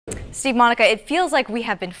Steve, Monica, it feels like we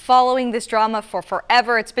have been following this drama for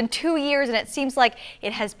forever. It's been 2 years, and it seems like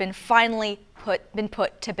it has been finally been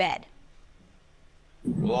put to bed.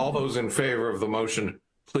 Will all those in favor of the motion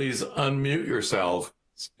please unmute yourself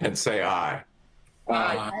and say aye?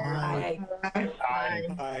 Aye. Aye.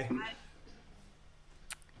 Aye.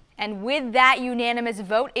 And with that unanimous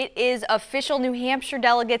vote, it is official. New Hampshire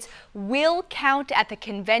delegates will count at the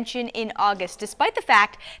convention in August, despite the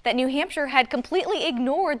fact that New Hampshire had completely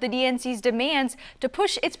ignored the DNC's demands to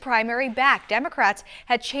push its primary back. Democrats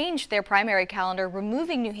had changed their primary calendar,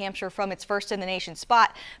 removing New Hampshire from its first in the nation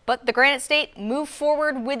spot. But the Granite State moved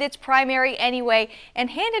forward with its primary anyway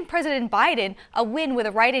and handed President Biden a win with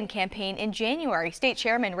a write-in campaign in January. State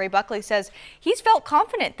Chairman Ray Buckley says he's felt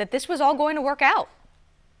confident that this was all going to work out.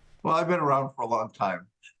 Well, I've been around for a long time,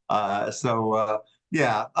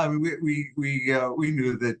 yeah. I mean, we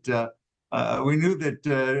knew that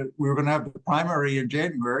we were going to have the primary in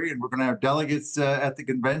January, and we're going to have delegates at the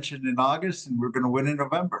convention in August, and we're going to win in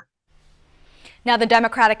November. Now, the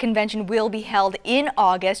Democratic convention will be held in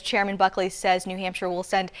August. Chairman Buckley says New Hampshire will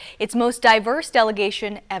send its most diverse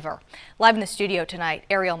delegation ever. Live in the studio tonight,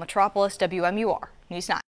 Ariel Metropolis, WMUR News 9.